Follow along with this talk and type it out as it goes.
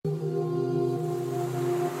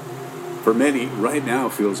For many, right now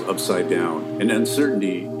feels upside down, and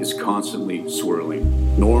uncertainty is constantly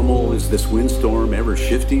swirling. Normal is this windstorm ever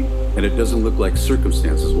shifting, and it doesn't look like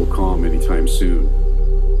circumstances will calm anytime soon.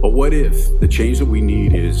 But what if the change that we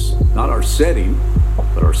need is not our setting,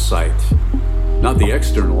 but our sight? Not the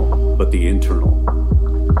external, but the internal.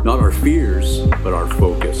 Not our fears, but our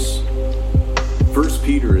focus. 1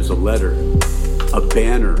 Peter is a letter, a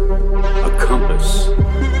banner, a compass,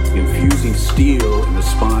 infusing steel in the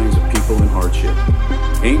spines of people in hardship,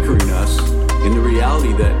 anchoring us in the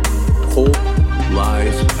reality that hope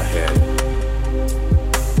lies ahead.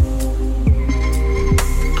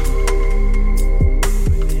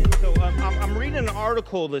 So I'm reading an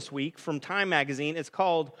article this week from Time Magazine. It's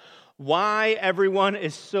called "Why Everyone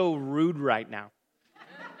is So Rude Right Now."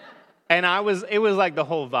 And it was like the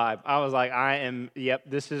whole vibe. I was like,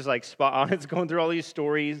 this is like spot on. It's going through all these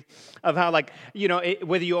stories of how, like,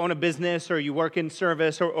 whether you own a business or you work in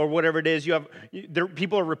service or whatever it is,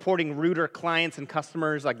 people are reporting ruder clients and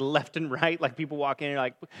customers like left and right. Like people walk in and you're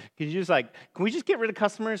like, can we just get rid of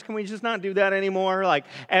customers? Can we just not do that anymore? Like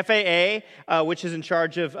FAA, which is in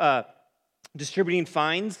charge of distributing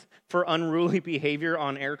fines for unruly behavior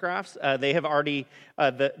on aircrafts. They have already,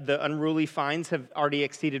 the unruly fines have already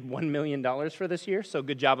exceeded $1 million for this year. So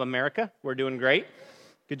good job, America. We're doing great.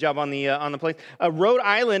 Good job on the place. Rhode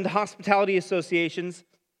Island Hospitality Associations,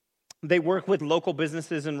 they work with local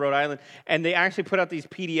businesses in Rhode Island, and they actually put out these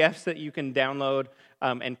PDFs that you can download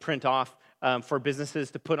and print off for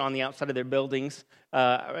businesses to put on the outside of their buildings.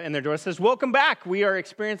 And their door says, "Welcome back. We are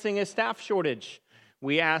experiencing a staff shortage.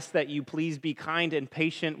 We ask that you please be kind and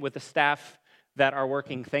patient with the staff that are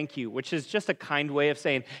working. Thank you," which is just a kind way of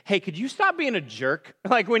saying, hey, could you stop being a jerk?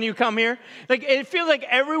 Like when you come here? Like it feels like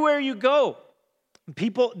everywhere you go,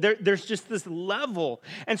 people, there's just this level.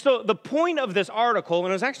 And so the point of this article, and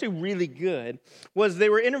it was actually really good, was they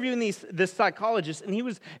were interviewing this psychologist, and he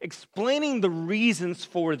was explaining the reasons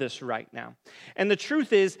for this right now. And the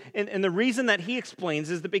truth is, and the reason that he explains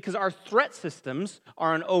is that because our threat systems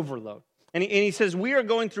are on overload. And he says, we are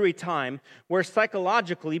going through a time where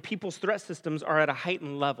psychologically people's threat systems are at a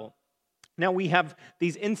heightened level. Now we have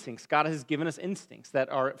these instincts. God has given us instincts that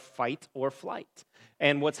are fight or flight.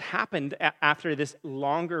 And what's happened after this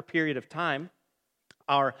longer period of time,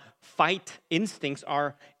 our fight instincts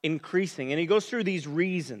are increasing. And he goes through these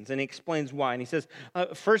reasons and he explains why. And he says,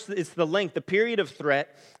 first, it's the length. The period of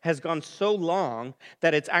threat has gone so long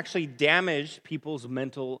that it's actually damaged people's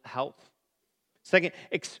mental health. Second,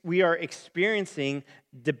 we are experiencing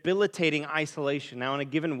debilitating isolation. Now, in a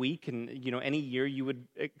given week, and any year, you would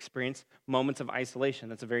experience moments of isolation.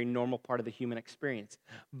 That's a very normal part of the human experience.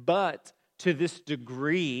 But to this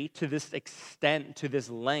degree, to this extent, to this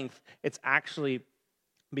length, it's actually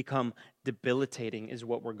become debilitating is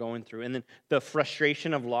what we're going through. And then the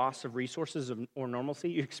frustration of loss of resources or normalcy,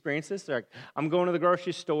 you experience this? Like, I'm going to the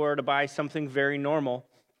grocery store to buy something very normal,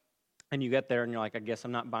 and you get there and you're like, I guess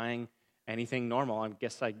I'm not buying anything normal. I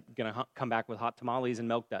guess I'm going to come back with hot tamales and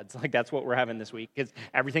milk duds. Like that's what we're having this week because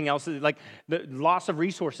everything else is like the loss of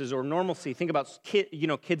resources or normalcy. Think about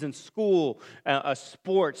kids in school,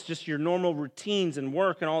 sports, just your normal routines and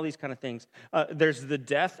work and all these kind of things. There's the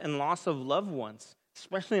death and loss of loved ones,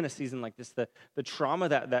 especially in a season like this, the trauma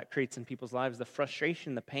that creates in people's lives, the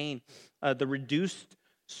frustration, the pain, the reduced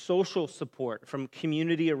social support from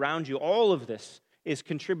community around you. All of this is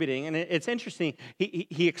contributing. And it's interesting,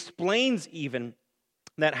 he explains even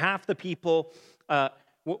that half the people,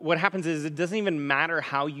 what happens is it doesn't even matter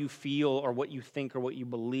how you feel or what you think or what you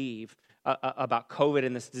believe about COVID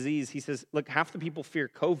and this disease. He says, look, half the people fear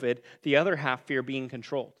COVID, the other half fear being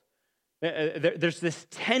controlled. There's this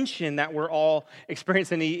tension that we're all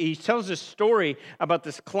experiencing. He tells this story about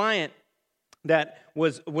this client that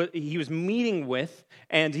he was meeting with,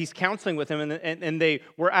 and he's counseling with him, and they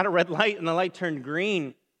were at a red light, and the light turned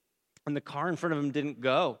green, and the car in front of him didn't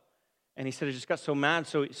go. And he said, I just got so mad.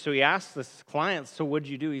 So he asked this client, so what'd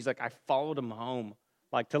you do? He's like, I followed him home,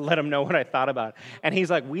 like to let him know what I thought about it. And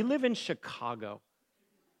he's like, we live in Chicago.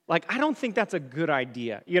 Like, I don't think that's a good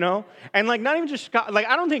idea, And like, not even just Chicago, like,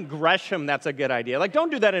 I don't think Gresham, that's a good idea. Like,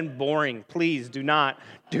 don't do that in Boring. Please do not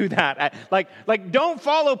do that. Like, don't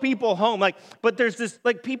follow people home. Like, but there's this,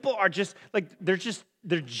 like, people are just, like, they're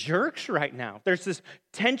jerks right now. There's this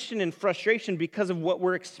tension and frustration because of what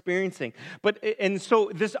we're experiencing. And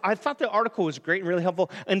so I thought the article was great and really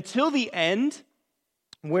helpful until the end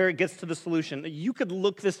where it gets to the solution. You could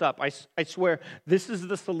look this up. I swear, this is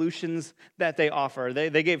the solutions that they offer.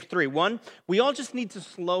 They gave 3. 1, we all just need to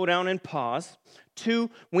slow down and pause.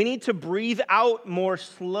 2, we need to breathe out more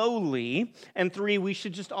slowly. And 3, we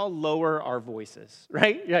should just all lower our voices,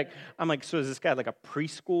 right? I'm like, so is this guy like a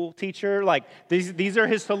preschool teacher? Like, these are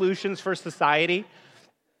his solutions for society?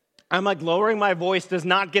 I'm like, lowering my voice does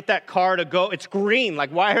not get that car to go. It's green.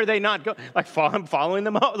 Like, why are they not going? Like, I'm following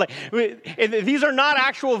them out. Like, these are not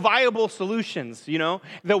actual viable solutions, you know?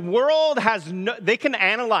 The world has they can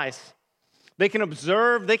analyze. They can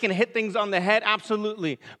observe. They can hit things on the head,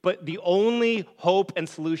 absolutely. But the only hope and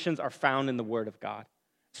solutions are found in the Word of God.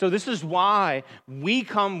 So this is why we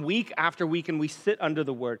come week after week and we sit under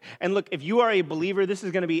the Word. And look, if you are a believer, this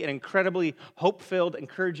is going to be an incredibly hope-filled,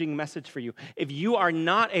 encouraging message for you. If you are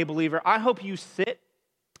not a believer, I hope you sit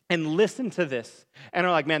and listen to this and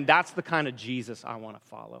are like, man, that's the kind of Jesus I want to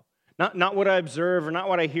follow. Not what I observe or not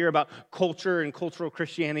what I hear about culture and cultural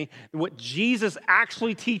Christianity. What Jesus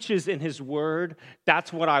actually teaches in his word,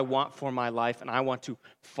 that's what I want for my life, and I want to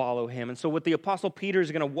follow him. And so what the Apostle Peter is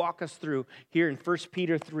going to walk us through here in 1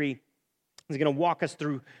 Peter 3, he's going to walk us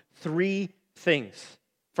through 3 things.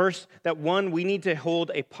 First, that 1, we need to hold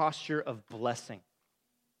a posture of blessing.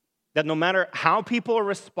 That no matter how people are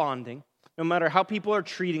responding, no matter how people are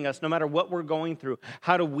treating us, no matter what we're going through,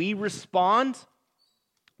 how do we respond?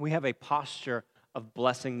 We have a posture of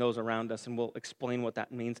blessing those around us, and we'll explain what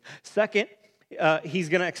that means. Second, he's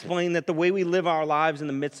going to explain that the way we live our lives in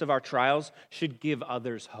the midst of our trials should give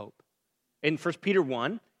others hope. In 1 Peter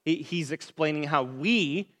 1, he's explaining how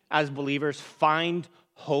we, as believers, find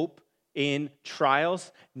hope in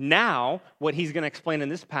trials. Now, what he's going to explain in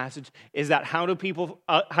this passage is that how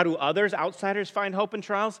do others, outsiders, find hope in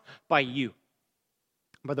trials? By you,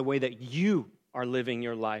 by the way that you are living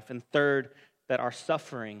your life. And third, that our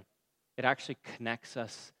suffering, it actually connects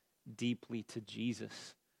us deeply to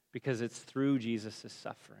Jesus, because it's through Jesus'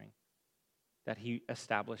 suffering that he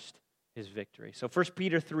established his victory. So 1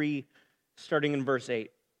 Peter 3, starting in verse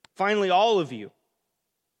 8. Finally, all of you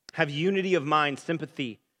have unity of mind,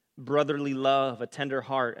 sympathy, brotherly love, a tender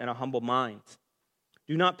heart, and a humble mind.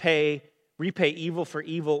 Do not repay evil for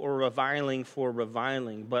evil or reviling for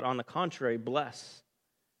reviling, but on the contrary, bless.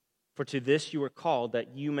 For to this you are called,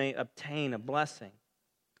 that you may obtain a blessing.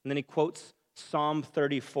 And then he quotes Psalm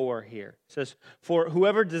 34 here. It says, for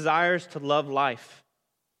whoever desires to love life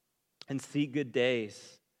and see good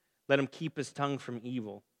days, let him keep his tongue from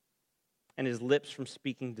evil and his lips from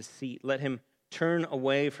speaking deceit. Let him turn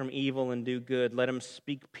away from evil and do good. Let him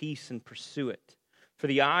speak peace and pursue it. For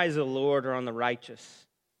the eyes of the Lord are on the righteous,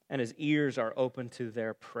 and his ears are open to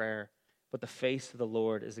their prayer. But the face of the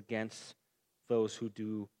Lord is against those who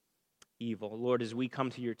do evil. Lord, as we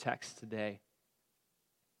come to your text today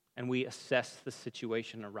and we assess the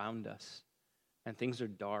situation around us, and things are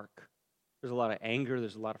dark, there's a lot of anger,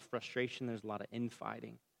 there's a lot of frustration, there's a lot of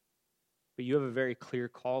infighting, but you have a very clear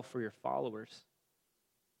call for your followers,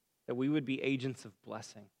 that we would be agents of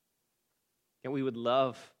blessing, that we would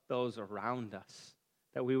love those around us,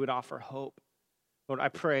 that we would offer hope. Lord, I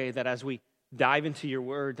pray that as we dive into your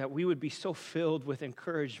word, that we would be so filled with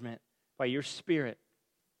encouragement by your Spirit,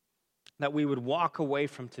 that we would walk away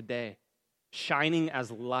from today shining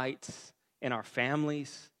as lights in our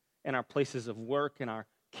families, in our places of work, in our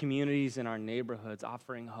communities, in our neighborhoods,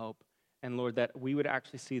 offering hope. And Lord, that we would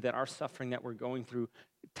actually see that our suffering that we're going through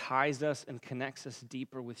ties us and connects us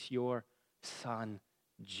deeper with your Son,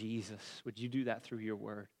 Jesus. Would you do that through your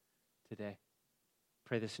word today?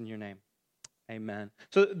 Pray this in your name. Amen.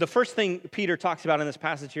 So the first thing Peter talks about in this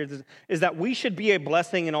passage here is that we should be a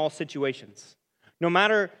blessing in all situations. No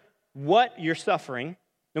matter what you're suffering,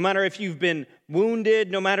 no matter if you've been wounded,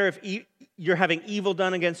 no matter if you're having evil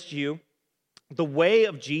done against you, the way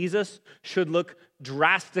of Jesus should look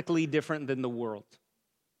drastically different than the world.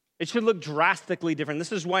 It should look drastically different.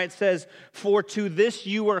 This is why it says, for to this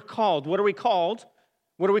you are called. What are we called?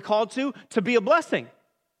 What are we called to? To be a blessing.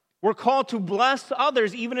 We're called to bless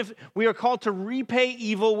others, even if we are called to repay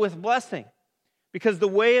evil with blessing. Because the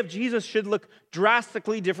way of Jesus should look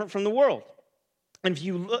drastically different from the world. And if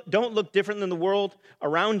you don't look different than the world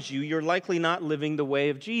around you, you're likely not living the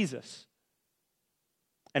way of Jesus.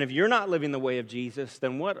 And if you're not living the way of Jesus,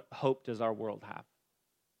 then what hope does our world have?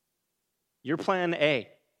 Your plan A.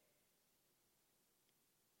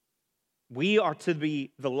 We are to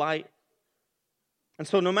be the light. And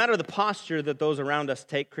so no matter the posture that those around us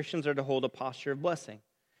take, Christians are to hold a posture of blessing.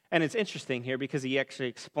 And it's interesting here because he actually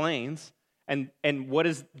explains, and what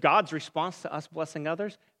is God's response to us blessing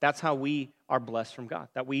others? That's how we are blessed from God,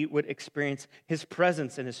 that we would experience his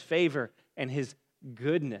presence and his favor and his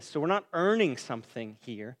goodness. So we're not earning something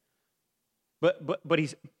here, but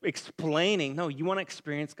he's explaining, no, you want to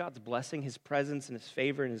experience God's blessing, his presence and his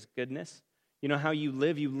favor and his goodness. You know how you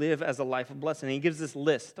live as a life of blessing. And he gives this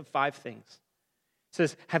list of 5 things. It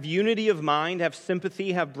says, have unity of mind, have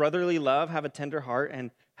sympathy, have brotherly love, have a tender heart,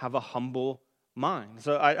 and have a humble mind.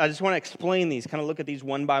 So I just want to explain these, kind of look at these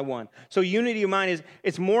one by one. So unity of mind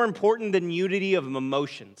it's more important than unity of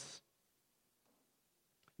emotions.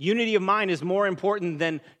 Unity of mind is more important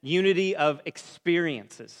than unity of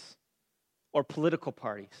experiences or political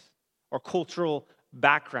parties or cultural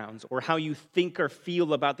backgrounds or how you think or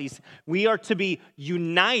feel about these. We are to be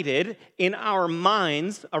united in our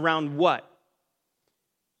minds around what?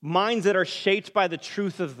 Minds that are shaped by the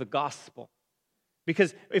truth of the gospel.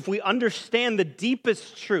 Because if we understand the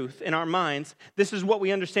deepest truth in our minds, this is what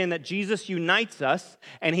we understand, that Jesus unites us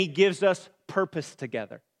and he gives us purpose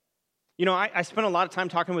together. You know, I spent a lot of time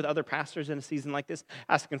talking with other pastors in a season like this,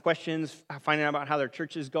 asking questions, finding out about how their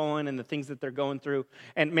church is going and the things that they're going through.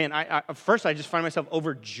 And man, at first I just find myself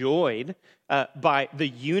overjoyed by the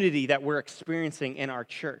unity that we're experiencing in our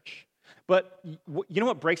church. But you know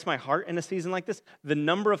what breaks my heart in a season like this? The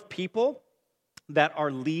number of people that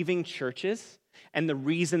are leaving churches and the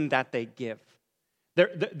reason that they give.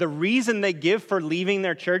 The reason they give for leaving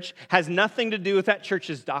their church has nothing to do with that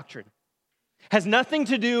church's doctrine. Has nothing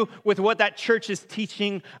to do with what that church is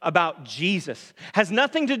teaching about Jesus. Has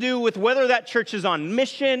nothing to do with whether that church is on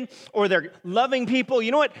mission or they're loving people.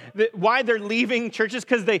 You know what? Why they're leaving churches?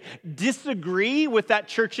 Because they disagree with that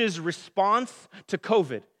church's response to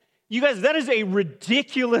COVID. You guys, that is a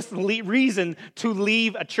ridiculous reason to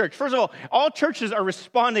leave a church. First of all churches are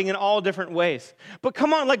responding in all different ways. But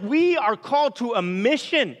come on, like we are called to a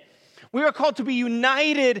mission. We are called to be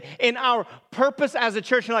united in our purpose as a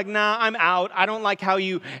church. And like, nah, I'm out. I don't like how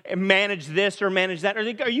you manage this or manage that.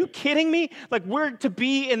 Are you kidding me? Like, we're to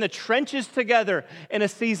be in the trenches together in a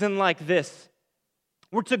season like this.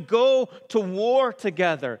 We're to go to war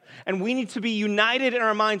together. And we need to be united in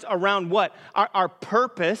our minds around what? Our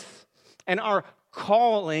purpose and our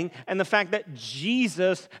calling and the fact that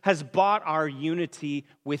Jesus has bought our unity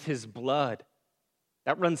with his blood.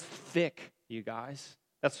 That runs thick, you guys.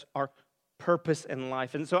 That's our purpose in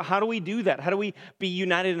life. And so how do we do that? How do we be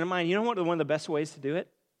united in our mind? You know what? One of the best ways to do it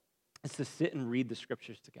is to sit and read the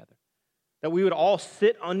scriptures together. That we would all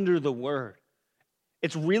sit under the word.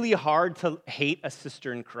 It's really hard to hate a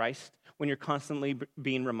sister in Christ when you're constantly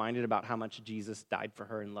being reminded about how much Jesus died for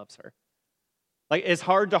her and loves her. Like, it's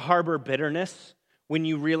hard to harbor bitterness when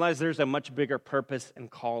you realize there's a much bigger purpose and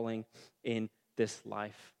calling in this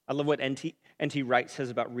life. I love what N.T. Wright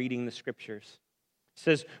says about reading the scriptures. He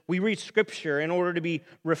says, we read scripture in order to be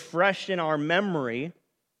refreshed in our memory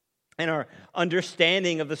and our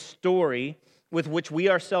understanding of the story with which we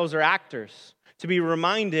ourselves are actors, to be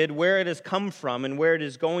reminded where it has come from and where it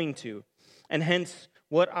is going to, and hence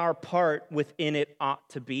what our part within it ought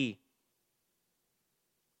to be.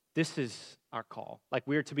 This is our call. Like,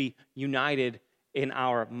 we're to be united in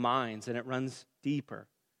our minds, and it runs deeper.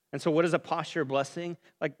 And so what is a posture of blessing?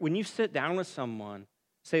 Like, when you sit down with someone,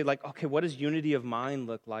 say, like, okay, what does unity of mind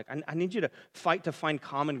look like? I need you to fight to find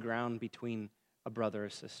common ground between a brother or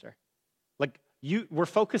sister. Like, we're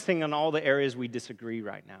focusing on all the areas we disagree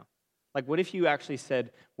right now. Like, what if you actually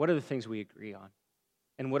said, what are the things we agree on?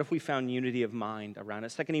 And what if we found unity of mind around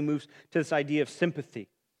it? Second, he moves to this idea of sympathy.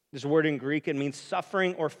 This word in Greek, it means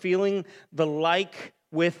suffering or feeling the like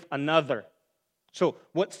with another. So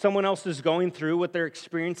what someone else is going through, what they're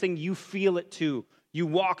experiencing, you feel it too. You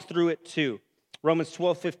walk through it too. Romans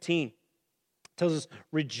 12:15 tells us,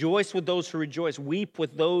 rejoice with those who rejoice, weep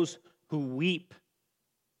with those who weep.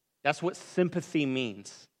 That's what sympathy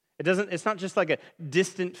means. It's not just like a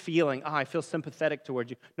distant feeling, I feel sympathetic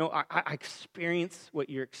towards you. No, I experience what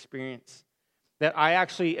you experience. That I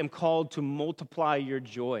actually am called to multiply your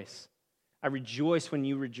joys. I rejoice when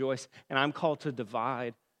you rejoice, and I'm called to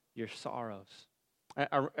divide your sorrows.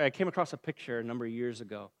 I came across a picture a number of years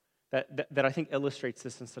ago that I think illustrates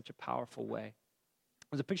this in such a powerful way.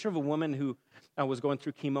 It was a picture of a woman who was going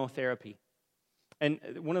through chemotherapy. And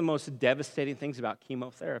one of the most devastating things about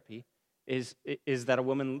chemotherapy is that a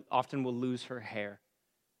woman often will lose her hair.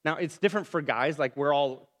 Now, it's different for guys. Like, we're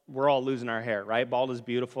all losing our hair, right? Bald is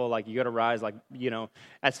beautiful. Like, you got to rise. Like,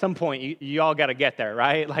 at some point, you all got to get there,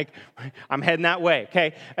 right? Like, I'm heading that way,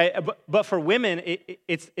 okay? But for women,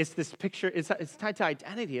 it's this picture. It's tied to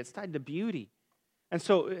identity. It's tied to beauty. And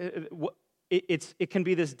so it can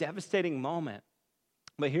be this devastating moment.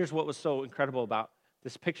 But here's what was so incredible about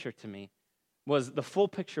this picture to me, was the full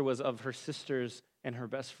picture was of her sisters and her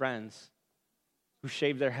best friends who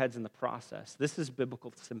shaved their heads in the process. This is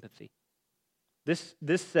biblical sympathy. This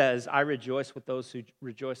says, I rejoice with those who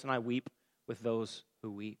rejoice, and I weep with those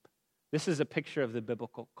who weep. This is a picture of the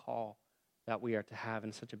biblical call that we are to have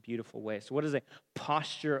in such a beautiful way. So what is a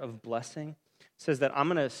posture of blessing? It says that I'm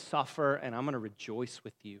going to suffer and I'm going to rejoice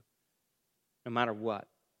with you no matter what.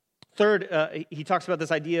 Third, he talks about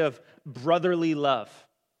this idea of brotherly love.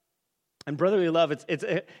 And brotherly love, it's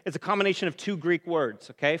a combination of two Greek words,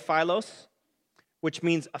 okay? Philos, which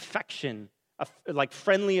means affection, like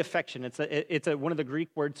friendly affection. It's one of the Greek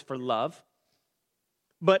words for love.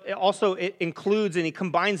 But it includes and he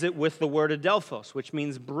combines it with the word adelphos, which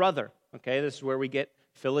means brother. Okay, this is where we get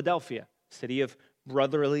Philadelphia, city of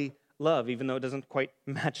brotherly love, even though it doesn't quite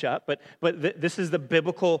match up. But this is the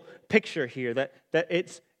biblical picture here, that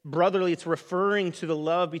it's brotherly. It's referring to the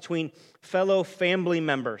love between fellow family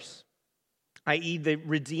members, i.e. the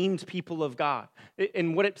redeemed people of God.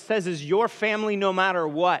 And what it says is your family no matter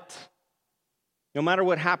what. No matter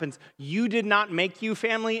what happens, you did not make you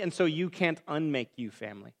family, and so you can't unmake you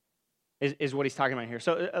family, is what he's talking about here.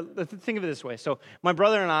 So think of it this way. So my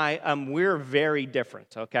brother and I, we're very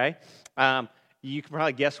different, okay? You can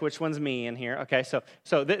probably guess which one's me in here, okay? So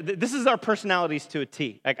this is our personalities to a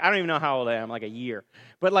T. Like, I don't even know how old I am, like a year.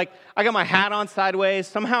 But, like, I got my hat on sideways.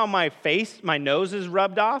 Somehow my nose is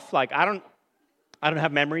rubbed off. Like, I don't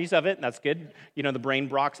have memories of it, and that's good. You know, the brain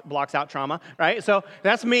blocks out trauma, right? So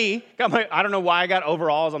that's me. I don't know why I got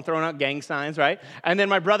overalls. I'm throwing out gang signs, right? And then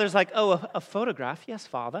my brother's like, oh, a photograph? Yes,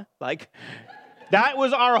 father. Like, that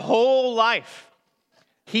was our whole life.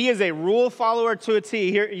 He is a rule follower to a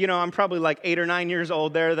T. Here, you know, I'm probably like 8 or 9 years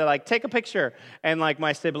old there. They're like, take a picture. And like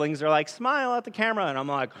my siblings are like, smile at the camera. And I'm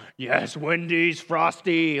like, yes, Wendy's,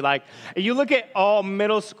 Frosty. Like, you look at all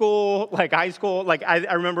middle school, like high school. Like,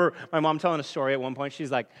 I remember my mom telling a story at one point.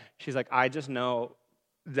 She's like, I just know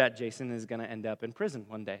that Jason is going to end up in prison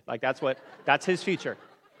one day. Like, that's his future.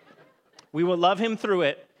 We will love him through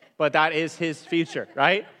it, but that is his future,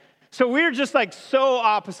 right? So we're just like so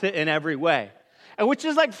opposite in every way. And which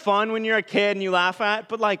is like fun when you're a kid and you laugh at,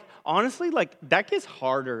 but like honestly, like that gets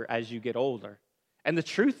harder as you get older. And the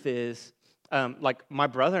truth is, like my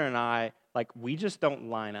brother and I, like we just don't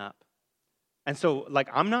line up. And so like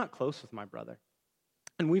I'm not close with my brother.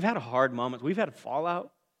 And we've had hard moments. We've had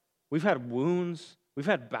fallout. We've had wounds. We've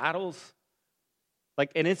had battles.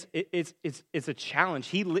 Like, and it's a challenge.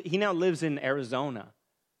 He now lives in Arizona,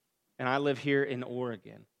 and I live here in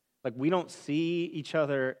Oregon. Like we don't see each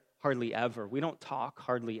other hardly ever. We don't talk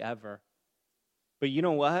hardly ever. But you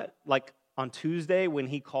know what? Like on Tuesday when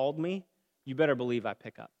he called me, you better believe I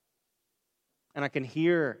pick up. And I can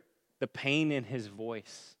hear the pain in his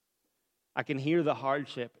voice. I can hear the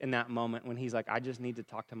hardship in that moment when he's like, I just need to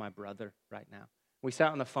talk to my brother right now. We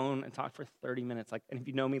sat on the phone and talked for 30 minutes. Like, and if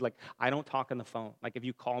you know me, like, I don't talk on the phone. Like, if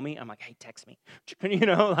you call me, I'm like, hey, text me. You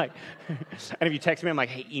know, like, and if you text me, I'm like,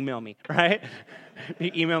 hey, email me, right? If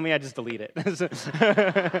you email me, I just delete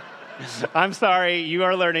it. I'm sorry, you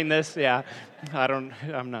are learning this. Yeah,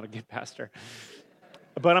 I'm not a good pastor.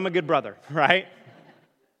 But I'm a good brother, right?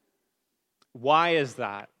 Why is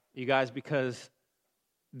that, you guys? Because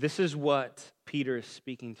this is what Peter is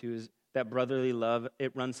speaking to, is that brotherly love,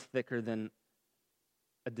 it runs thicker than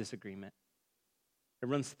a disagreement. It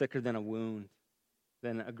runs thicker than a wound,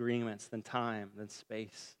 than agreements, than time, than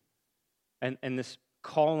space. And this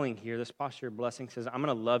calling here, this posture of blessing says, I'm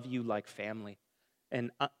going to love you like family.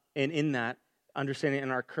 And in that, understanding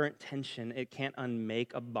in our current tension, it can't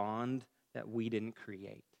unmake a bond that we didn't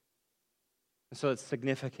create. And so it's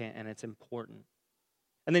significant and it's important.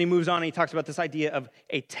 And then he moves on and he talks about this idea of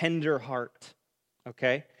a tender heart,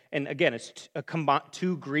 okay? And again, it's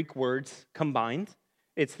two Greek words combined.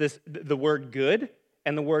 It's the word good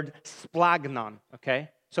and the word splagnon, okay?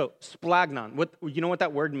 So splagnon, you know what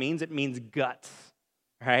that word means? It means guts,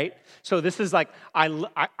 right? So this is like,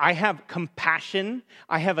 I have compassion,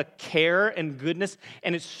 I have a care and goodness,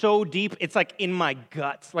 and it's so deep, it's like in my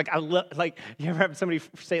guts. Like you ever have somebody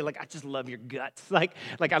say, like, I just love your guts. Like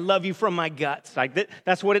I love you from my guts. Like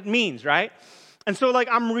that's what it means, right? And so, like,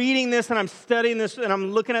 I'm reading this and I'm studying this and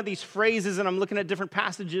I'm looking at these phrases and I'm looking at different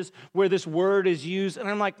passages where this word is used. And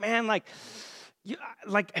I'm like, man, like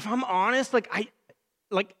if I'm honest,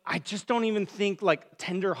 I just don't even think, like,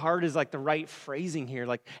 tender heart is, like, the right phrasing here.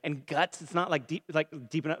 Like, and guts, it's not, like, deep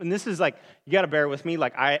enough. And this is, like, you got to bear with me.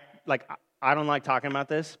 I don't like talking about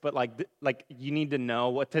this, but, like, you need to know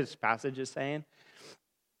what this passage is saying.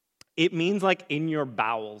 It means, like, in your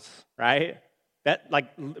bowels, right? That, like,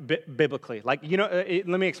 biblically. Like, you know, let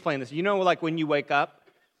me explain this. You know, like, when you wake up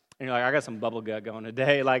and you're like, I got some bubble gut going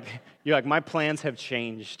today. Like, you're like, my plans have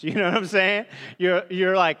changed. You know what I'm saying?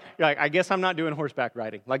 You're like, I guess I'm not doing horseback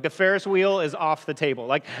riding. Like, the Ferris wheel is off the table.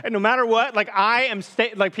 Like, and no matter what, like, I am,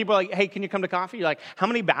 like, people are like, hey, can you come to coffee? You're like, how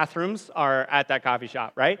many bathrooms are at that coffee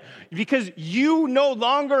shop, right? Because you no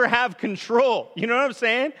longer have control. You know what I'm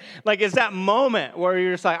saying? Like, it's that moment where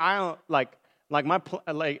you're just like, I don't, like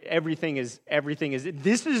everything is,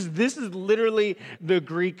 this is literally the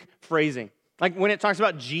Greek phrasing. Like when it talks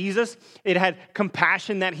about Jesus, it had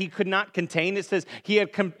compassion that he could not contain. It says he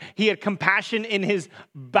had compassion in his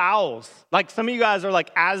bowels. Like some of you guys are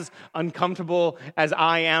like as uncomfortable as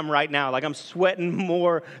I am right now. Like I'm sweating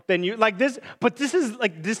more than you. Like this, but this is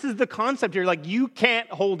the concept here. Like you can't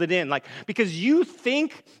hold it in. Like because you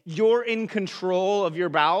think you're in control of your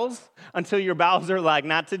bowels until your bowels are like,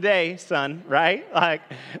 not today, son, right?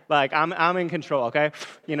 Like I'm in control, okay?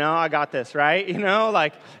 You know, I got this, right? You know,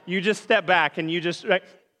 like you just step back and you just, right?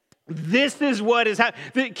 This is what is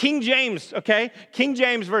happening. King James, okay? King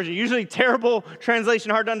James Version, usually terrible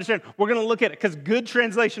translation, hard to understand. We're going to look at it because good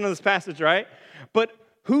translation of this passage, right? But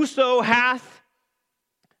whoso hath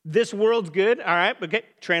this world's good, all right? Okay,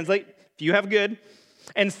 translate, if you have good,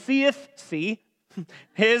 and see,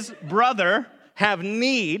 his brother have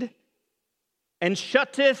need, and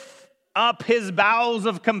shutteth up his bowels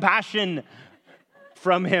of compassion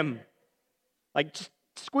from him. Like, just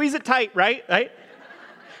squeeze it tight, right?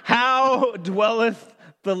 How dwelleth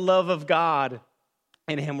the love of God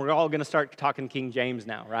in him? We're all going to start talking King James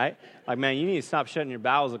now, right? Like, man, you need to stop shutting your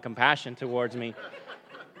bowels of compassion towards me,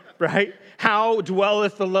 right? How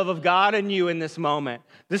dwelleth the love of God in you in this moment?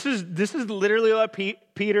 This is literally what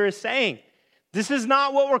Peter is saying. This is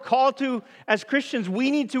not what we're called to as Christians. We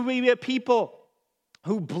need to be a people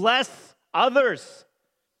who bless others.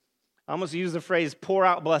 I almost use the phrase pour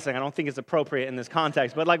out blessing. I don't think it's appropriate in this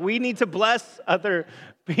context, but like we need to bless other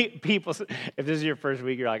people. If this is your first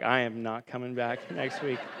week, you're like, I am not coming back next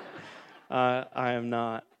week. I am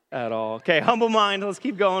not at all. Okay, humble mind. Let's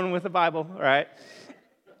keep going with the Bible, all right?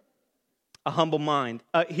 A humble mind.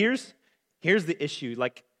 Here's the issue.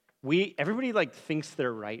 Like everybody like thinks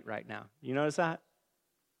they're right now. You notice that?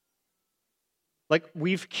 Like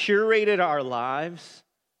we've curated our lives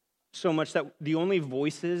so much that the only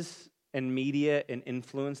voices and media and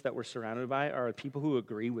influence that we're surrounded by are people who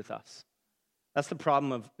agree with us. That's the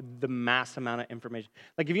problem of the mass amount of information.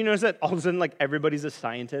 Like if you notice that all of a sudden like everybody's a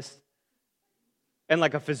scientist and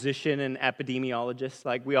like a physician and epidemiologist,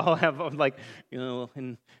 like we all have like, you know,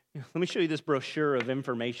 and let me show you this brochure of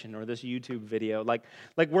information or this YouTube video. Like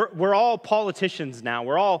we're all politicians now.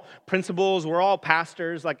 We're all principals. We're all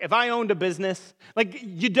pastors. Like if I owned a business, like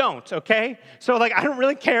you don't, okay? So like I don't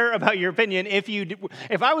really care about your opinion.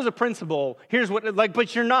 If I was a principal, here's what, like,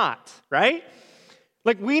 but you're not, right?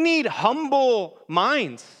 Like we need humble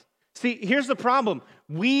minds. See, here's the problem.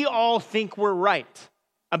 We all think we're right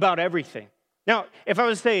about everything. Now, if I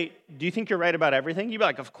was to say, do you think you're right about everything? You'd be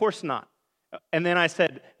like, of course not. And then I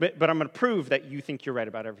said, but I'm going to prove that you think you're right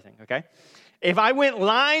about everything, okay? If I went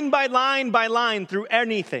line by line through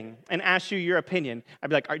anything and asked you your opinion, I'd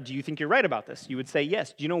be like, do you think you're right about this? You would say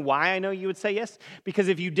yes. Do you know why I know you would say yes? Because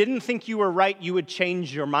if you didn't think you were right, you would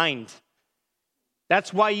change your mind.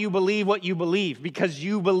 That's why you believe what you believe, because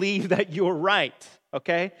you believe that you're right,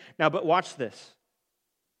 okay? Now, but watch this.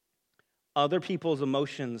 Other people's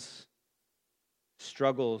emotions,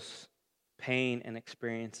 struggles, pain, and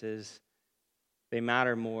experiences, they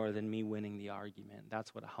matter more than me winning the argument.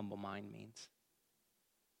 That's what a humble mind means.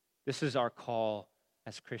 This is our call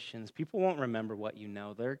as Christians. People won't remember what you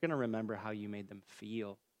know. They're going to remember how you made them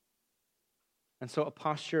feel. And so a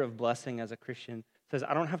posture of blessing as a Christian says,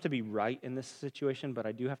 I don't have to be right in this situation, but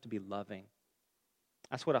I do have to be loving.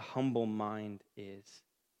 That's what a humble mind is.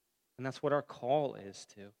 And that's what our call is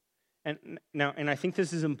to. And I think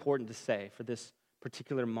this is important to say for this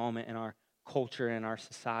particular moment in our culture and our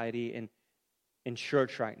society and in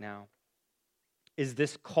church right now, is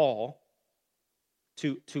this call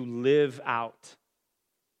to live out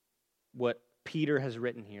what Peter has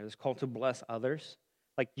written here, this call to bless others.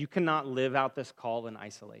 Like you cannot live out this call in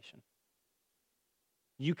isolation.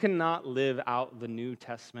 You cannot live out the New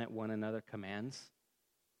Testament one another commands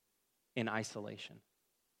in isolation.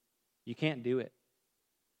 You can't do it.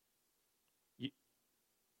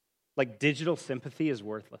 Like digital sympathy is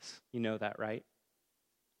worthless. You know that, right?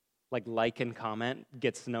 Like and comment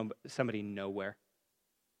gets somebody nowhere.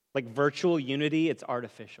 Like virtual unity, it's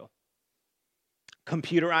artificial.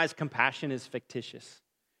 Computerized compassion is fictitious.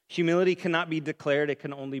 Humility cannot be declared, it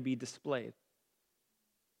can only be displayed.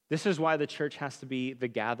 This is why the church has to be the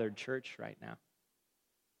gathered church right now.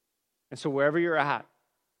 And so wherever you're at,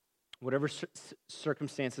 whatever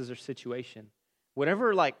circumstances or situation,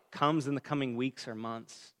 whatever like comes in the coming weeks or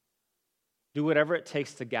months, do whatever it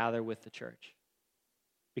takes to gather with the church.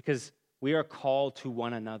 Because we are called to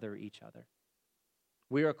one another, each other.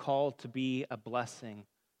 We are called to be a blessing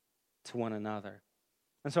to one another.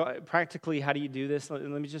 And so practically, how do you do this? Let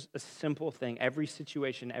me just, a simple thing. Every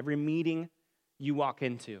situation, every meeting you walk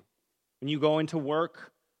into, when you go into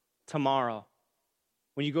work tomorrow,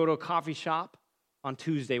 when you go to a coffee shop on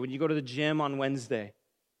Tuesday, when you go to the gym on Wednesday,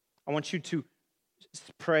 I want you to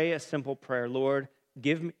pray a simple prayer. Lord,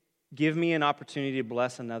 give me an opportunity to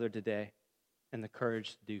bless another today and the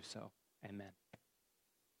courage to do so. Amen.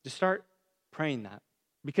 Just start praying that.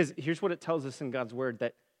 Because here's what it tells us in God's word,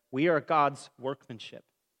 that we are God's workmanship.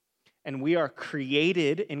 And we are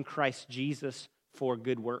created in Christ Jesus for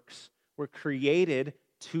good works. We're created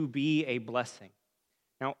to be a blessing.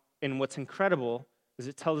 Now, and what's incredible is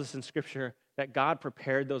it tells us in Scripture that God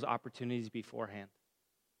prepared those opportunities beforehand.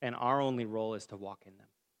 And our only role is to walk in them.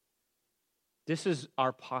 This is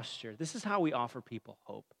our posture. This is how we offer people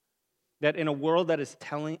hope. That in a world that is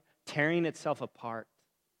tearing itself apart,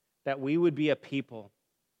 that we would be a people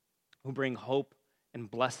who bring hope and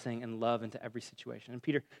blessing and love into every situation. And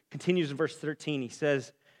Peter continues in verse 13. He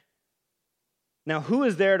says, now who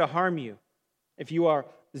is there to harm you if you are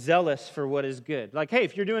zealous for what is good? Like, hey,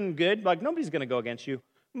 if you're doing good, like nobody's going to go against you.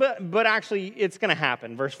 But actually, it's going to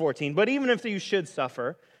happen. Verse 14, but even if you should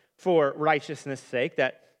suffer for righteousness' sake,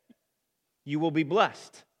 that you will be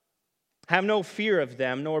blessed. Have no fear of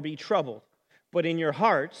them, nor be troubled. But in your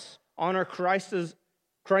hearts, honor Christ the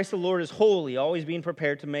Lord is holy, always being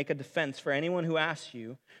prepared to make a defense for anyone who asks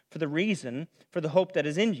you for the hope that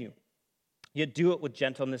is in you. Yet do it with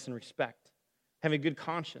gentleness and respect, having a good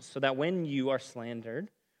conscience, so that when you are slandered,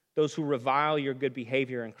 those who revile your good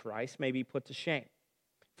behavior in Christ may be put to shame.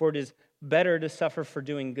 For it is better to suffer for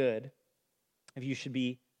doing good,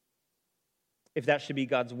 if that should be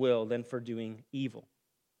God's will, than for doing evil.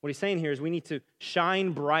 What he's saying here is we need to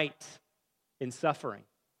shine bright in suffering.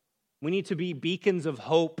 We need to be beacons of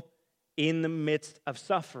hope in the midst of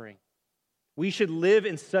suffering. We should live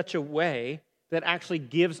in such a way that actually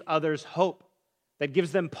gives others hope, that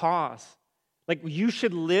gives them pause. Like, you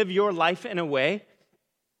should live your life in a way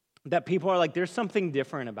that people are like, there's something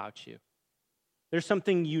different about you. There's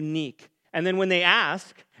something unique. And then when they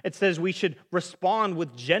ask, it says we should respond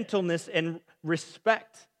with gentleness and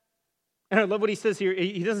respect. And I love what he says here.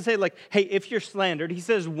 He doesn't say like, hey, if you're slandered. He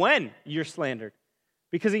says when you're slandered.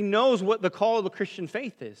 Because he knows what the call of the Christian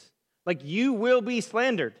faith is. Like, you will be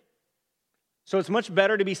slandered. So it's much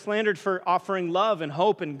better to be slandered for offering love and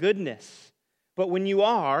hope and goodness. But when you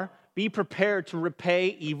are, be prepared to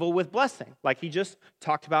repay evil with blessing, like he just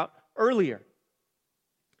talked about earlier.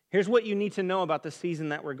 Here's what you need to know about the season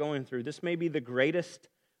that we're going through. This may be the greatest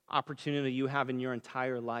opportunity you have in your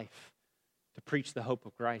entire life to preach the hope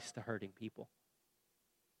of Christ to hurting people.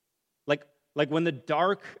 Like when the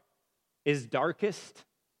dark is darkest,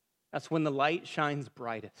 that's when the light shines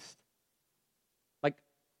brightest. Like,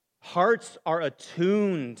 hearts are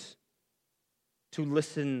attuned to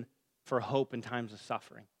listen for hope in times of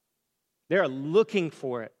suffering. They are looking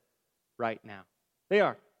for it right now. They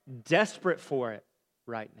are desperate for it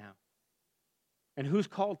right now. And who's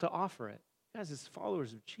called to offer it? Guys, it's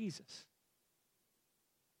followers of Jesus.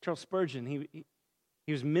 Charles Spurgeon,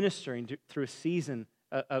 he was ministering through a season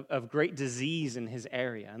of great disease in his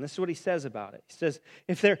area. And this is what he says about it. He says,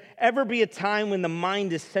 if there ever be a time when the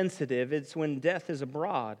mind is sensitive, it's when death is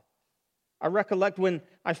abroad. I recollect when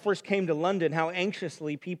I first came to London, how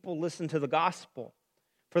anxiously people listened to the gospel.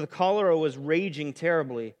 For the cholera was raging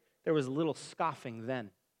terribly. There was little scoffing then.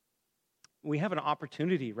 We have an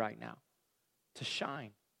opportunity right now to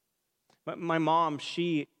shine. My mom,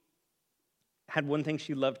 she had one thing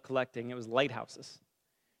she loved collecting. It was lighthouses.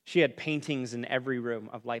 She had paintings in every room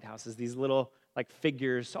of lighthouses, these little like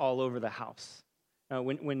figures all over the house.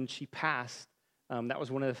 When she passed, that was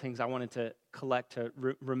one of the things I wanted to collect to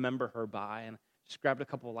remember her by, and just grabbed a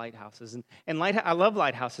couple of lighthouses. And I love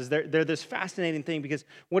lighthouses. They're this fascinating thing because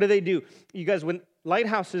what do? You guys, when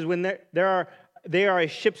lighthouses, when they are a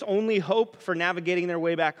ship's only hope for navigating their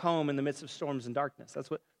way back home in the midst of storms and darkness. That's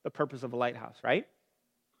what the purpose of a lighthouse, right?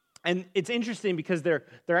 And it's interesting because they're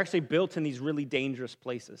actually built in these really dangerous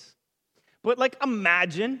places. But like,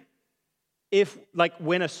 imagine if like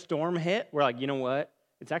when a storm hit, we're like, you know what?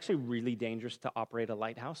 It's actually really dangerous to operate a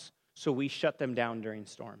lighthouse, so we shut them down during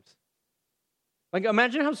storms. Like,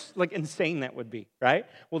 imagine how like insane that would be, right?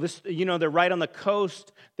 Well, they're right on the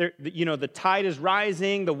coast. The tide is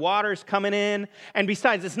rising, the water's coming in, and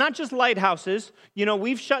besides, it's not just lighthouses.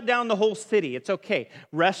 We've shut down the whole city. It's okay.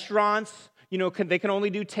 Restaurants, they can only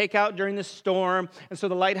do takeout during the storm, and so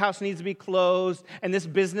the lighthouse needs to be closed, and this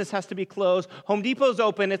business has to be closed. Home Depot's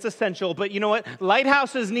open, it's essential, but you know what?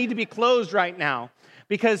 Lighthouses need to be closed right now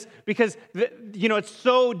because it's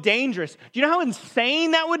so dangerous. Do you know how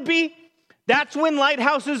insane that would be? That's when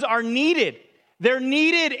lighthouses are needed. They're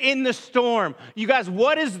needed in the storm. You guys,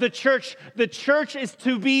 what is the church? The church is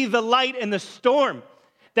to be the light in the storm.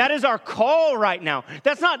 That is our call right now.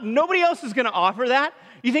 Nobody else is going to offer that.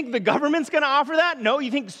 You think the government's going to offer that? No. You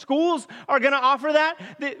think schools are going to offer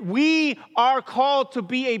that? We are called to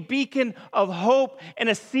be a beacon of hope in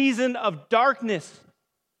a season of darkness.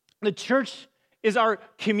 The church is our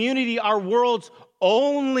community, our world's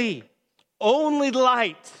only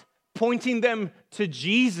light, pointing them to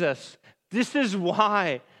Jesus. This is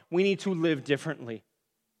why we need to live differently.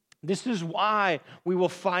 This is why we will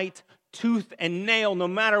fight tooth and nail, no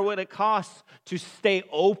matter what it costs, to stay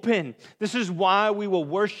open. This is why we will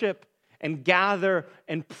worship and gather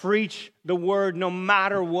and preach the word no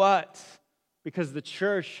matter what, because the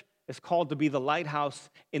church is called to be the lighthouse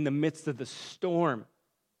in the midst of the storm.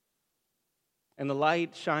 And the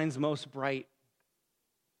light shines most bright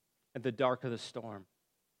at the dark of the storm.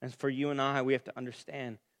 And for you and I, we have to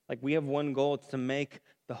understand, we have one goal, it's to make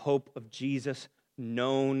the hope of Jesus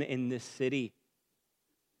known in this city.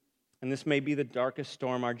 And this may be the darkest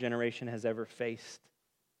storm our generation has ever faced.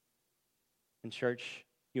 In church,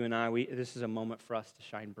 you and I, this is a moment for us to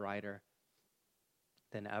shine brighter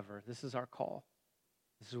than ever. This is our call.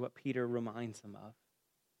 This is what Peter reminds them of.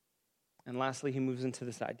 And lastly, he moves into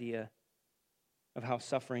this idea of how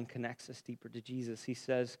suffering connects us deeper to Jesus. He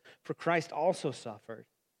says, for Christ also suffered.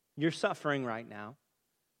 You're suffering right now,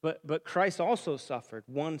 but Christ also suffered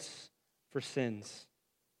once for sins,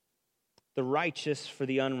 the righteous for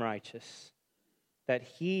the unrighteous, that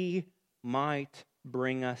he might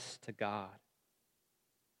bring us to God,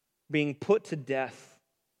 being put to death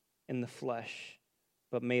in the flesh,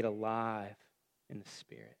 but made alive in the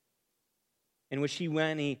Spirit. In which he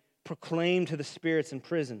went, he proclaimed to the spirits in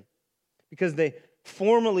prison, because they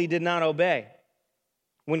formerly did not obey,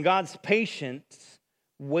 when God's patience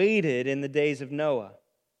waited in the days of Noah,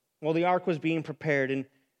 while the ark was being prepared, in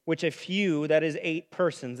which a few, that is 8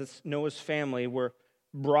 persons, that's Noah's family, were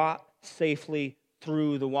brought safely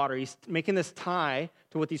through the water. He's making this tie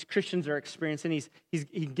to what these Christians are experiencing. He's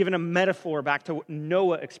given a metaphor back to what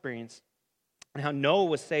Noah experienced and how Noah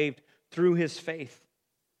was saved through his faith.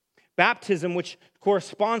 Baptism, which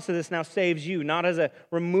corresponds to this, now saves you, not as a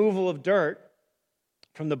removal of dirt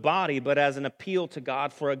from the body, but as an appeal to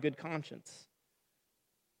God for a good conscience,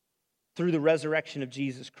 through the resurrection of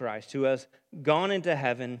Jesus Christ, who has gone into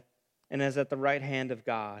heaven and is at the right hand of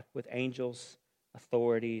God, with angels,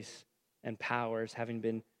 authorities, and powers having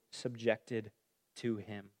been subjected to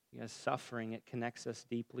him. Because suffering, it connects us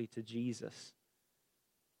deeply to Jesus,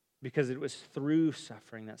 because it was through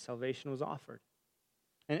suffering that salvation was offered.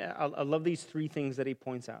 And I love these 3 things that he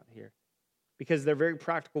points out here, because they're very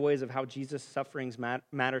practical ways of how Jesus' sufferings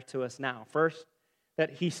matter to us now. First,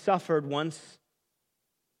 that he suffered once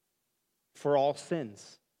for all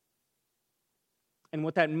sins. And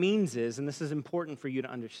what that means is, and this is important for you to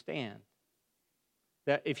understand,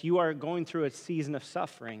 that if you are going through a season of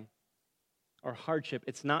suffering or hardship,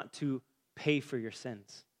 it's not to pay for your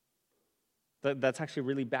sins. That's actually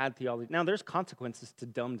really bad theology. Now, there's consequences to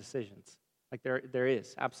dumb decisions. There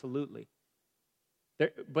is, absolutely.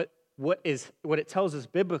 But what it tells us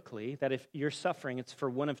biblically, that if you're suffering, it's for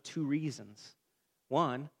one of 2 reasons.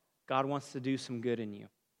 One, God wants to do some good in you.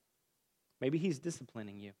 Maybe he's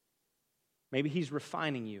disciplining you. Maybe he's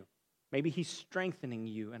refining you. Maybe he's strengthening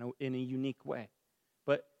you in a unique way.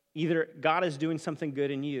 But either God is doing something good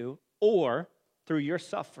in you, or through your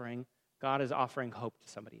suffering, God is offering hope to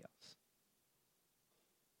somebody else.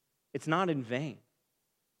 It's not in vain.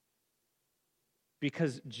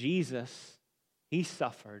 Because Jesus, he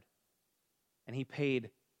suffered, and he paid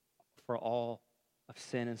for all of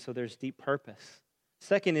sin, and so there's deep purpose.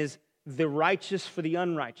 Second is the righteous for the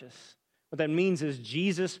unrighteous. What that means is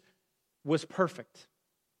Jesus was perfect.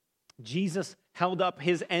 Jesus held up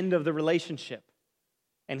his end of the relationship,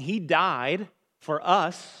 and he died for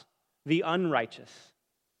us, the unrighteous.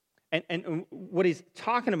 And what he's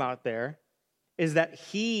talking about there is that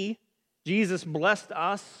Jesus blessed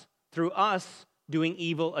us through us doing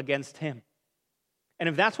evil against him. And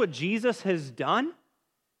if that's what Jesus has done,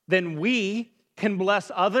 then we can bless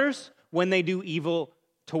others when they do evil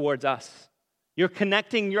towards us. You're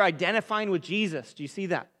connecting, you're identifying with Jesus. Do you see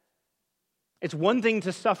that? It's one thing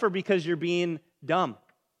to suffer because you're being dumb.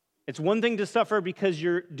 It's one thing to suffer because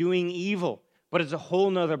you're doing evil, but it's a whole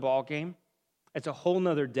nother ballgame. It's a whole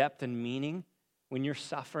nother depth and meaning when you're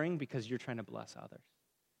suffering because you're trying to bless others,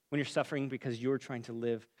 when you're suffering because you're trying to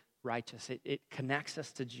live righteous. It connects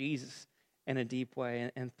us to Jesus in a deep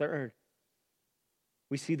way. And third,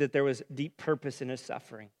 we see that there was deep purpose in his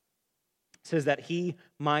suffering. It says that he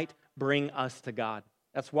might bring us to God.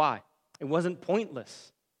 That's why. It wasn't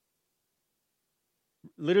pointless.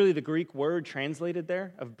 Literally, the Greek word translated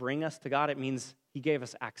there of bring us to God, it means he gave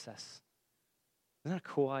us access. Isn't that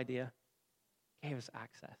a cool idea? He gave us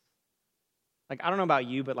access. Like, I don't know about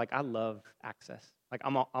you, but like, I love access. Like,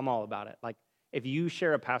 I'm all about it. Like, if you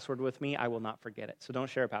share a password with me, I will not forget it. So don't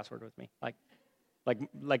share a password with me.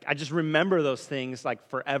 Like I just remember those things like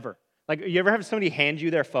forever. Like, you ever have somebody hand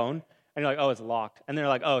you their phone and you're like, oh, it's locked. And they're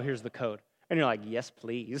like, oh, here's the code. And you're like, yes,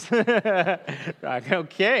 please. Like,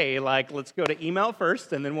 okay, like, let's go to email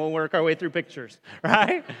first and then we'll work our way through pictures,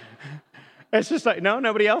 right? It's just like, no,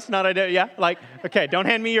 nobody else? Not idea. Yeah, like, okay, don't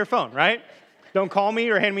hand me your phone, right? Don't call me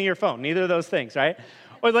or hand me your phone. Neither of those things, right?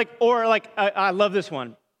 Or I love this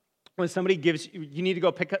one. When somebody gives you need to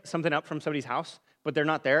go pick something up from somebody's house, but they're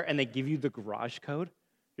not there, and they give you the garage code.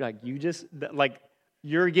 You're like,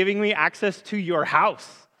 you're giving me access to your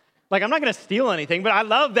house. Like, I'm not going to steal anything, but I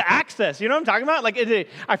love the access. You know what I'm talking about? Like,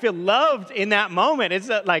 I feel loved in that moment. It's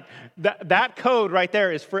like that code right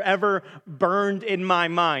there is forever burned in my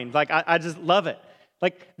mind. Like, I just love it.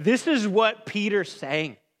 Like, this is what Peter's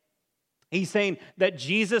saying. He's saying that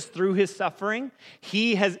Jesus, through his suffering,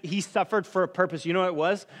 he suffered for a purpose. You know what it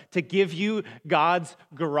was? To give you God's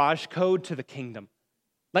garage code to the kingdom.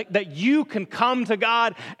 Like, that you can come to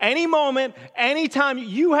God any moment, anytime.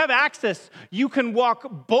 You have access. You can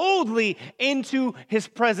walk boldly into his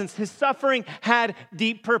presence. His suffering had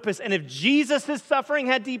deep purpose. And if Jesus' suffering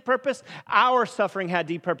had deep purpose, our suffering had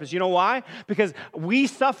deep purpose. You know why? Because we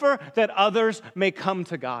suffer that others may come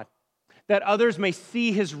to God, that others may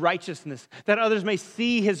see his righteousness, that others may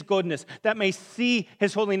see his goodness, that may see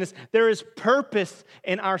his holiness. There is purpose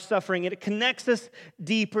in our suffering, and it connects us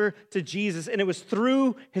deeper to Jesus. And it was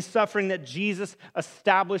through his suffering that Jesus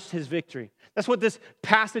established his victory. That's what this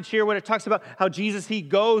passage here, when it talks about how Jesus, he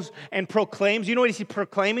goes and proclaims. You know what he's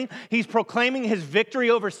proclaiming? He's proclaiming his victory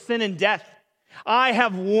over sin and death. I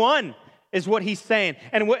have won, is what he's saying.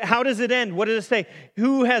 And how does it end? What does it say?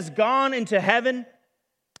 Who has gone into heaven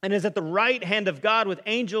and is at the right hand of God with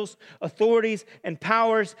angels, authorities, and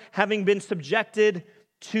powers having been subjected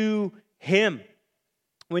to him.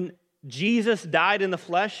 When Jesus died in the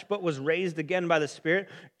flesh but was raised again by the Spirit,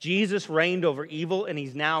 Jesus reigned over evil, and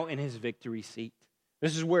he's now in his victory seat.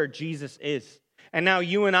 This is where Jesus is. And now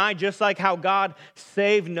you and I, just like how God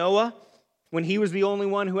saved Noah when he was the only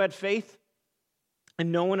one who had faith,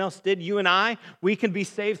 and no one else did, you and I, we can be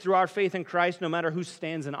saved through our faith in Christ no matter who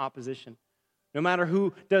stands in opposition. No matter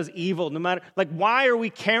who does evil, no matter, like, why are we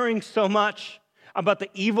caring so much about the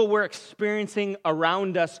evil we're experiencing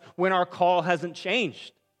around us when our call hasn't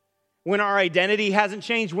changed? When our identity hasn't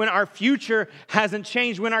changed? When our future hasn't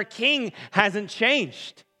changed? When our King hasn't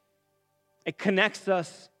changed? It connects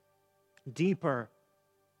us deeper,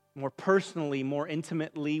 more personally, more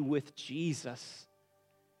intimately with Jesus.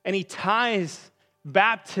 And he ties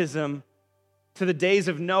baptism to the days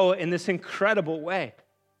of Noah in this incredible way.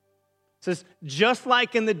 It says, just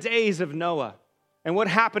like in the days of Noah. And what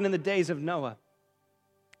happened in the days of Noah?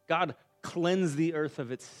 God cleansed the earth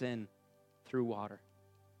of its sin through water.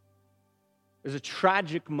 There's a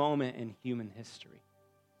tragic moment in human history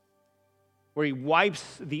where he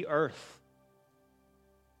wipes the earth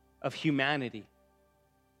of humanity,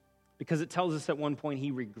 because it tells us at one point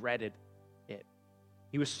he regretted it.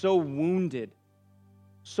 He was so wounded,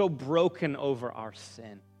 so broken over our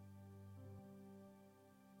sin.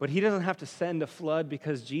 But he doesn't have to send a flood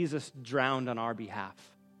because Jesus drowned on our behalf.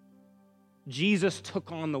 Jesus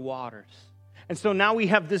took on the waters. And so now we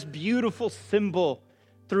have this beautiful symbol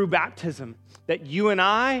through baptism that you and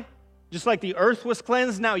I, just like the earth was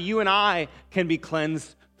cleansed, now you and I can be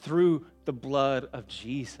cleansed through the blood of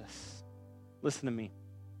Jesus. Listen to me.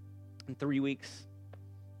 In 3 weeks,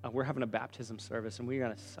 we're having a baptism service, and we're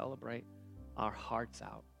going to celebrate our hearts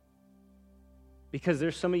out. Because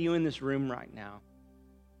there's some of you in this room right now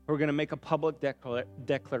who are going to make a public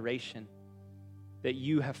declaration that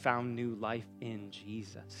you have found new life in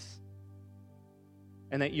Jesus.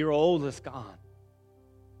 And that your old is gone,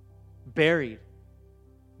 buried,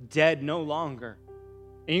 dead no longer.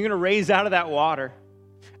 And you're going to raise out of that water,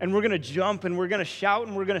 and we're going to jump, and we're going to shout,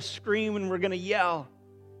 and we're going to scream, and we're going to yell,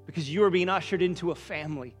 because you are being ushered into a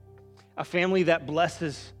family that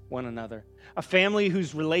blesses one another, a family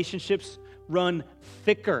whose relationships run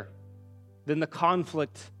thicker than the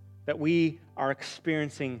conflict that we are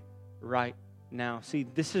experiencing right now. See,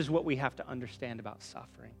 this is what we have to understand about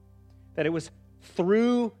suffering, that it was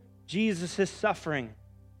through Jesus' suffering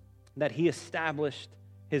that he established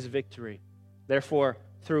his victory. Therefore,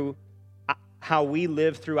 through how we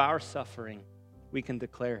live through our suffering, we can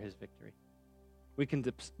declare his victory. We can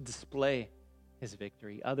display his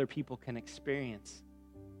victory. Other people can experience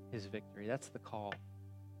his victory. That's the call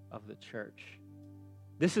of the church.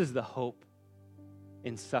 This is the hope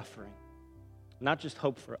in suffering. Not just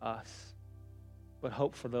hope for us, but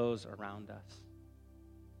hope for those around us.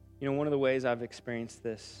 You know, one of the ways I've experienced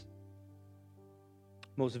this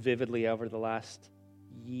most vividly over the last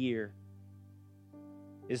year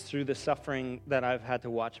is through the suffering that I've had to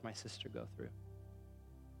watch my sister go through.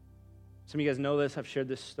 Some of you guys know this. I've shared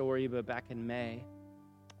this story, but back in May,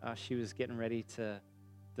 she was getting ready to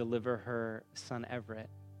deliver her son Everett.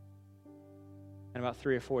 And about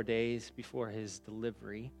 3 or 4 days before his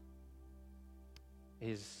delivery,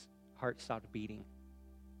 his heart stopped beating.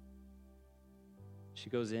 She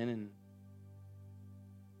goes in and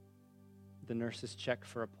the nurses check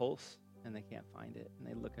for a pulse and they can't find it. And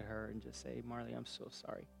they look at her and just say, "Marley, I'm so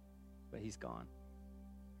sorry, but he's gone."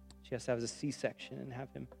 She has to have a C-section and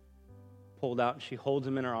have him pulled out. And she holds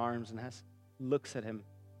him in her arms and looks at him.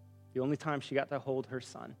 The only time she got to hold her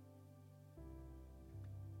son.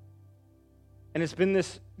 And it's been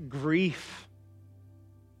this grief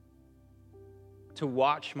to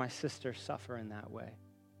watch my sister suffer in that way.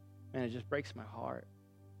 And it just breaks my heart.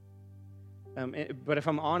 But if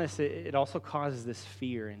I'm honest, it also causes this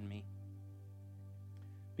fear in me.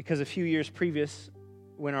 Because a few years previous,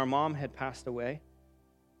 when our mom had passed away,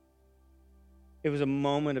 it was a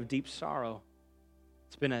moment of deep sorrow.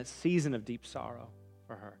 It's been a season of deep sorrow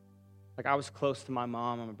for her. Like, I was close to my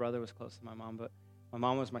mom, and my brother was close to my mom, but my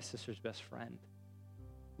mom was my sister's best friend.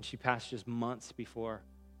 And she passed just months before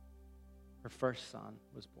her first son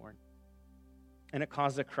was born. And it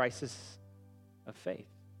caused a crisis of faith.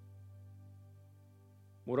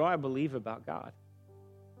 What do I believe about God?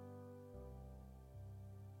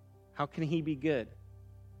 How can he be good?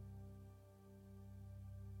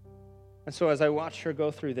 And so as I watched her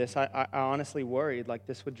go through this, I honestly worried like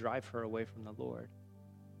this would drive her away from the Lord.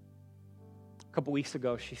 A couple weeks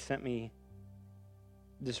ago, she sent me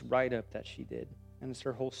this write-up that she did, and it's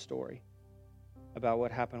her whole story about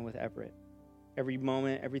what happened with Everett. Every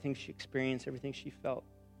moment, everything she experienced, everything she felt.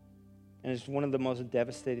 And it's one of the most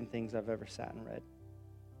devastating things I've ever sat and read.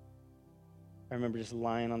 I remember just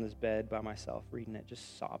lying on this bed by myself, reading it,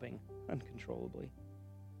 just sobbing uncontrollably.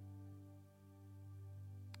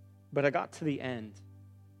 But I got to the end,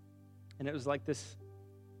 and it was like this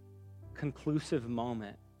conclusive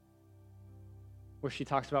moment where she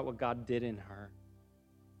talks about what God did in her.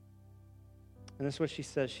 And this is what she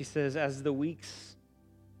says. She says, "As the weeks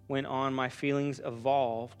went on, my feelings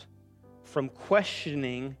evolved from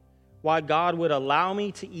questioning why God would allow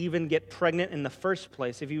me to even get pregnant in the first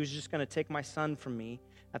place if he was just going to take my son from me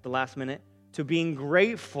at the last minute, to being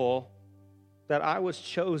grateful that I was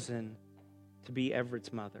chosen to be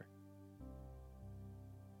Everett's mother.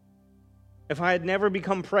 If I had never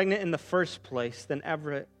become pregnant in the first place, then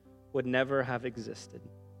Everett would never have existed.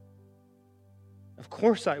 Of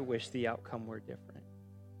course I wish the outcome were different.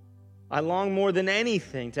 I long more than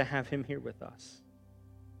anything to have him here with us.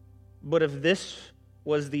 But if this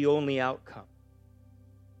was the only outcome,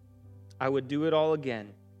 I would do it all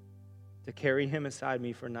again to carry him aside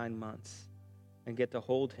me for 9 months and get to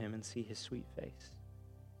hold him and see his sweet face.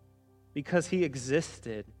 Because he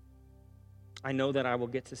existed, I know that I will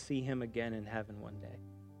get to see him again in heaven one day.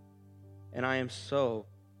 And I am so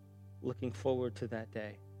looking forward to that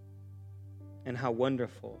day and how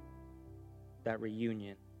wonderful that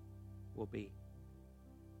reunion will be."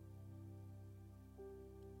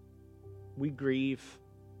 We grieve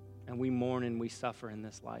and we mourn and we suffer in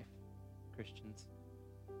this life, Christians.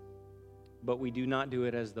 But we do not do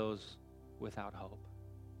it as those without hope.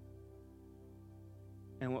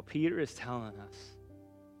 And what Peter is telling us,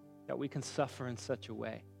 that we can suffer in such a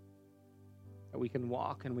way, that we can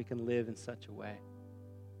walk and we can live in such a way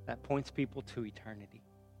that points people to eternity,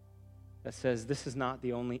 that says this is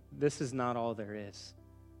not all there is.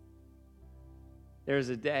 There is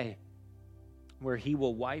a day where he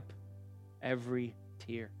will wipe every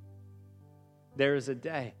tear. There is a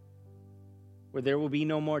day where there will be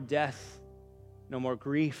no more death, no more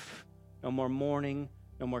grief, no more mourning,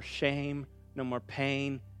 no more shame, no more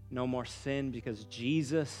pain, no more sin, because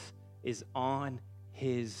Jesus is on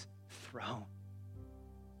his throne.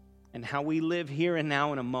 And how we live here and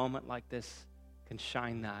now in a moment like this can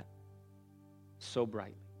shine that so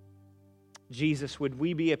brightly. Jesus, would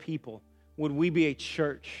we be a people, would we be a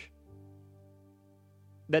church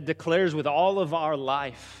that declares with all of our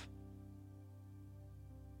life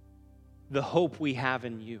the hope we have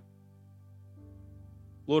in you.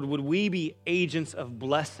 Lord, would we be agents of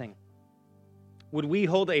blessing? Would we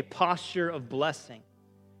hold a posture of blessing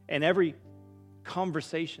in every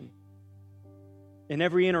conversation, in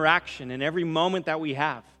every interaction, in every moment that we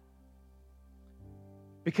have?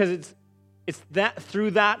 Because it's that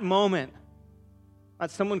through that moment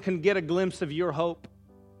that someone can get a glimpse of your hope.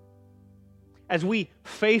 As we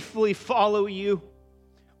faithfully follow you,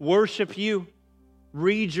 worship you,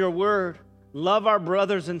 read your word, love our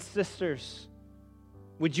brothers and sisters,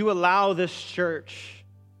 would you allow this church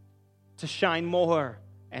to shine more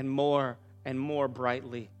and more and more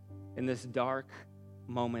brightly in this dark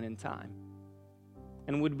moment in time?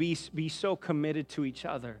 And would we be so committed to each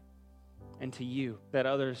other and to you that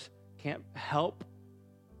others can't help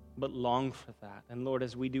but long for that. And Lord,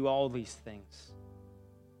 as we do all these things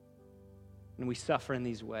and we suffer in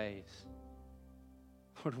these ways,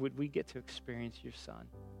 Lord, would we get to experience your Son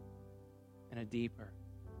in a deeper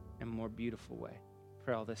and more beautiful way?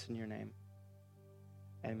 For all this in your name.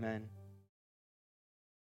 Amen.